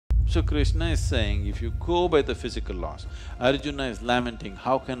So Krishna is saying, if you go by the physical laws, Arjuna is lamenting,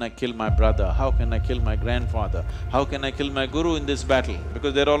 how can I kill my brother, how can I kill my grandfather, how can I kill my guru in this battle,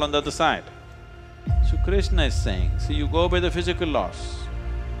 because they're all on the other side. So Krishna is saying, see, you go by the physical laws,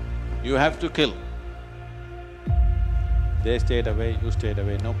 you have to kill. They stayed away, you stayed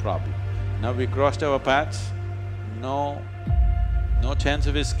away, no problem. Now we crossed our paths, no chance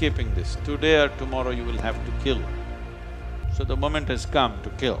of escaping this. Today or tomorrow you will have to kill. So the moment has come to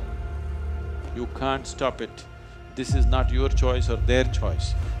kill. You can't stop it. This is not your choice or their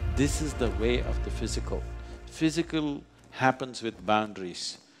choice. This is the way of the physical. Physical happens with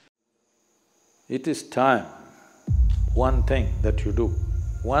boundaries. It is time, one thing that you do,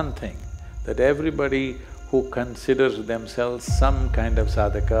 one thing that everybody who considers themselves some kind of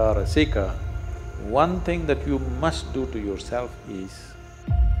sadhaka or a seeker, one thing that you must do to yourself is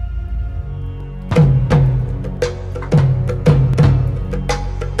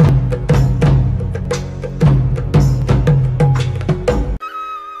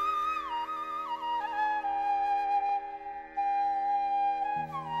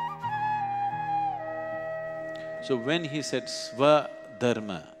so when he said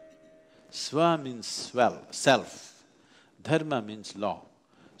swa-dharma, swa means self, dharma means law.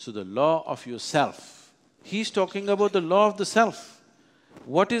 So the law of yourself, he's talking about the law of the self.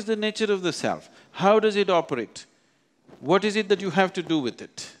 What is the nature of the self? How does it operate? What is it that you have to do with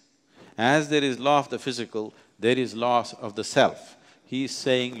it? As there is law of the physical, there is laws of the self. He is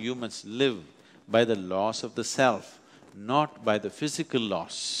saying you must live by the laws of the self, not by the physical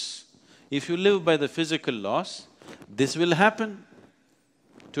laws. If you live by the physical laws, this will happen.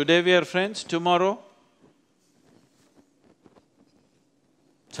 Today we are friends, tomorrow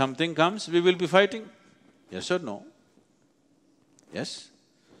something comes, we will be fighting. Yes or no? Yes?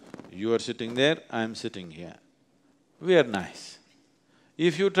 You are sitting there, I am sitting here. We are nice.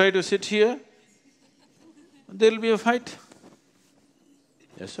 If you try to sit here, there will be a fight.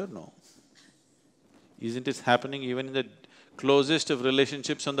 Yes or no? Isn't it happening even in the closest of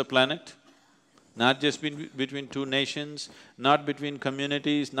relationships on the planet? Not just between two nations, not between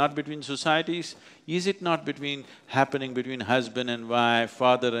communities, not between societies. Is it not happening between husband and wife,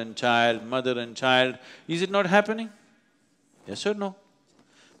 father and child, mother and child? Is it not happening? Yes or no?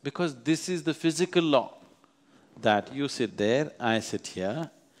 Because this is the physical law, that you sit there, I sit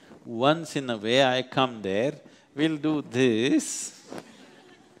here, once in a way I come there, we'll do this.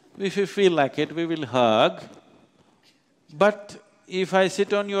 If you feel like it, we will hug. But if I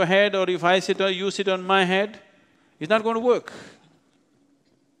sit on your head or if I sit or you sit on my head, it's not going to work.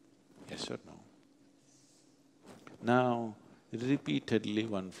 Yes or no? Now, repeatedly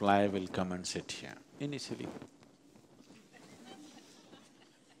one fly will come and sit here, initially.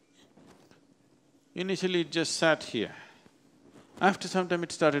 Initially it just sat here. After some time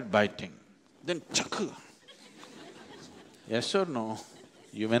it started biting, then chakku. Yes or no?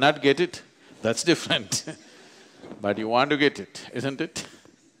 You may not get it, that's different. But you want to get it, isn't it?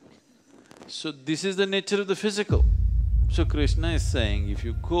 So this is the nature of the physical. So Krishna is saying, if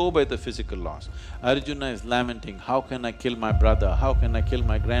you go by the physical laws, Arjuna is lamenting, how can I kill my brother, how can I kill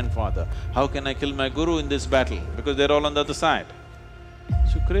my grandfather, how can I kill my guru in this battle, because they're all on the other side.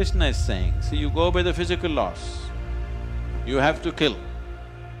 So Krishna is saying, see, you go by the physical laws, you have to kill.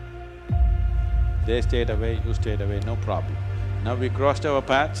 They stayed away, you stayed away, no problem. Now we crossed our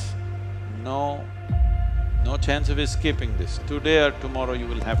paths, no chance of escaping this. Today or tomorrow you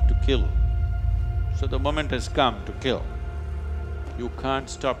will have to kill. So the moment has come to kill. You can't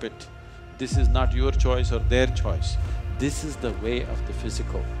stop it. This is not your choice or their choice. This is the way of the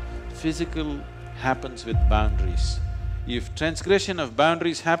physical. Physical happens with boundaries. If transgression of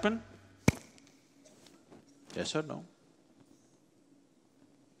boundaries happen, yes or no?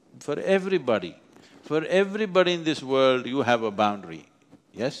 For everybody in this world you have a boundary,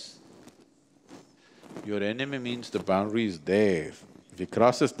 yes? Your enemy means the boundary is there. If he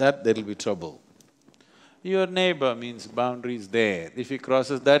crosses that, there will be trouble. Your neighbor means boundary is there. If he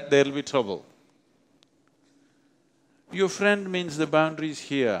crosses that, there will be trouble. Your friend means the boundary is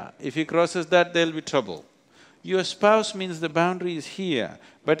here. If he crosses that, there will be trouble. Your spouse means the boundary is here,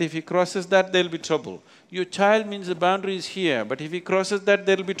 but if he crosses that, there will be trouble. Your child means the boundary is here, but if he crosses that,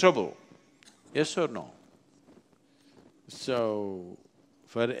 there will be trouble. Yes or no? So,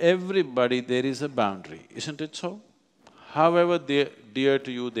 for everybody there is a boundary, isn't it so? However dear to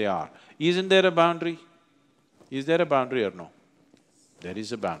you they are. Isn't there a boundary? Is there a boundary or no? There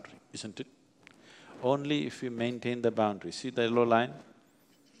is a boundary, isn't it? Only if you maintain the boundary. See the yellow line?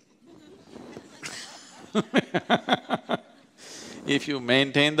 If you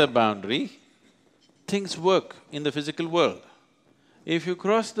maintain the boundary, things work in the physical world. If you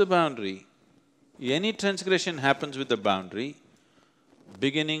cross the boundary, any transgression happens with the boundary,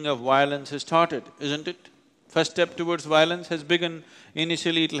 beginning of violence is started, isn't it? First step towards violence has begun.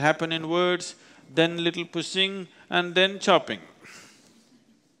 Initially it'll happen in words, then little pushing and then chopping.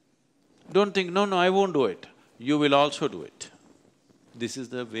 Don't think, no, I won't do it. You will also do it. This is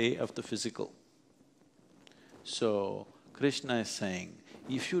the way of the physical. So, Krishna is saying,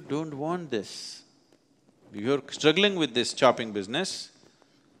 if you don't want this, you're struggling with this chopping business,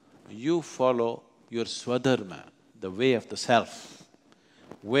 you follow your swadharma, the way of the self,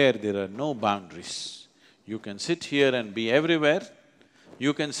 where there are no boundaries. You can sit here and be everywhere,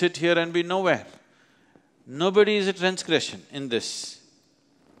 you can sit here and be nowhere. Nobody is a transgression in this.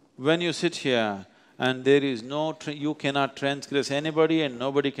 When you sit here and there is you cannot transgress anybody and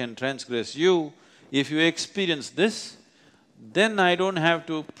nobody can transgress you, if you experience this, then I don't have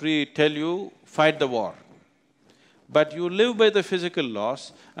to tell you, fight the war. But you live by the physical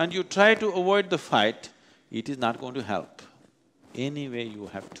laws and you try to avoid the fight, it is not going to help. Anyway, you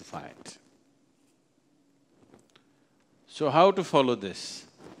have to fight. So how to follow this?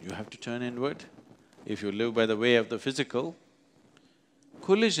 You have to turn inward. If you live by the way of the physical,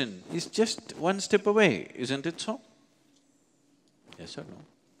 collision is just one step away, isn't it so? Yes or no?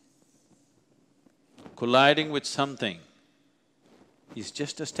 Colliding with something is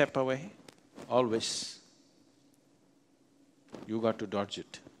just a step away, always. You got to dodge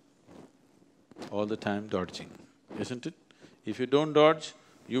it. All the time dodging, isn't it? If you don't dodge,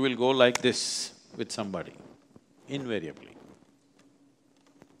 you will go like this with somebody, invariably.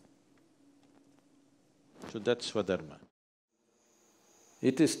 So that's Swadharma.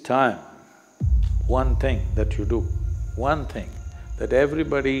 It is time, one thing that you do, one thing that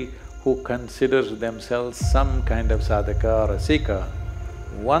everybody who considers themselves some kind of sadhaka or a seeker,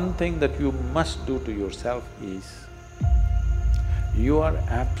 one thing that you must do to yourself is, you are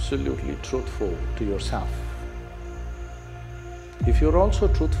absolutely truthful to yourself. If you're also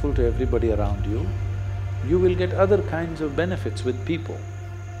truthful to everybody around you, you will get other kinds of benefits with people.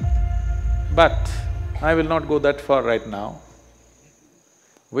 But I will not go that far right now.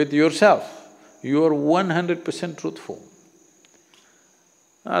 With yourself, you are 100% truthful.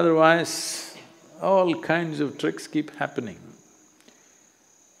 Otherwise, all kinds of tricks keep happening.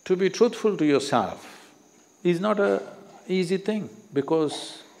 To be truthful to yourself is not an easy thing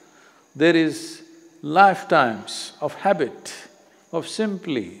because there is lifetimes of habit of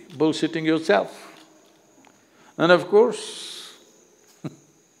simply bullshitting yourself. And of course,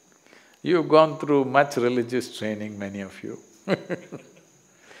 you've gone through much religious training, many of you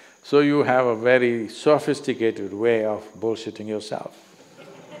so you have a very sophisticated way of bullshitting yourself.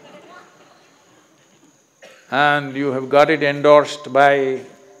 And you have got it endorsed by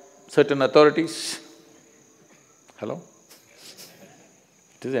certain authorities. Hello?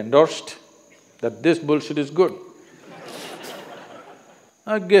 It is endorsed that this bullshit is good.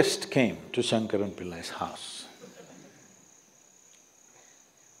 A guest came to Shankaran Pillai's house.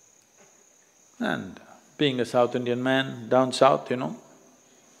 And being a South Indian man, down south, you know,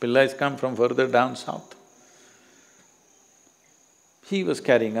 Pillais come from further down south. He was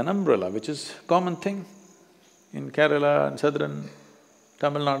carrying an umbrella, which is a common thing. In Kerala and southern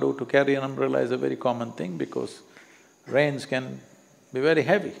Tamil Nadu, to carry an umbrella is a very common thing because rains can be very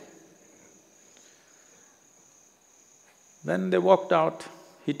heavy. Then they walked out,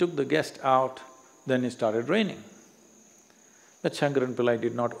 he took the guest out, then it started raining. But Shankaran Pillai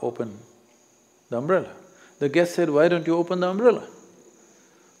did not open the umbrella. The guest said, "Why don't you open the umbrella?"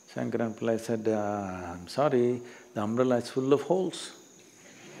 Shankaran Pillai said, "I'm sorry, the umbrella is full of holes."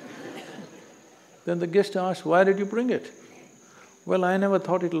 Then the guest asked, "Why did you bring it?" "Well, I never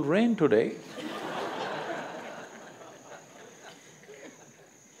thought it'll rain today."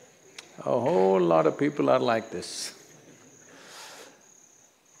 A whole lot of people are like this.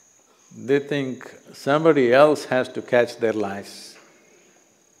 They think somebody else has to catch their lice.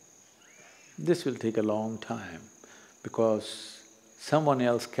 This will take a long time because someone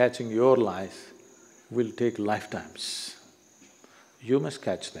else catching your lice will take lifetimes. You must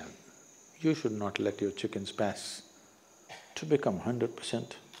catch them. You should not let your chickens pass. To become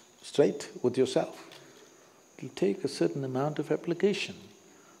 100% straight with yourself, it'll take a certain amount of application.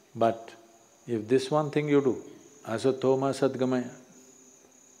 But if this one thing you do, asatoma sadgamaya,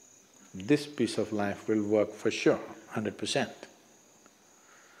 this piece of life will work for sure, 100%.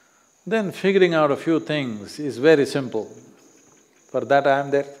 Then figuring out a few things is very simple. For that I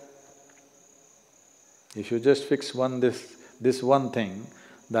am there. If you just fix this one thing,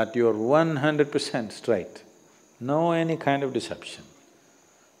 that you're 100% straight, no any kind of deception.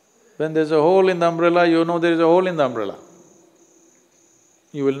 When there's a hole in the umbrella, you know there is a hole in the umbrella.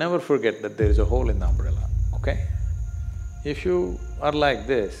 you will never forget that there is a hole in the umbrella, okay? If you are like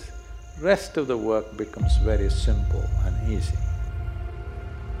this, rest of the work becomes very simple and easy.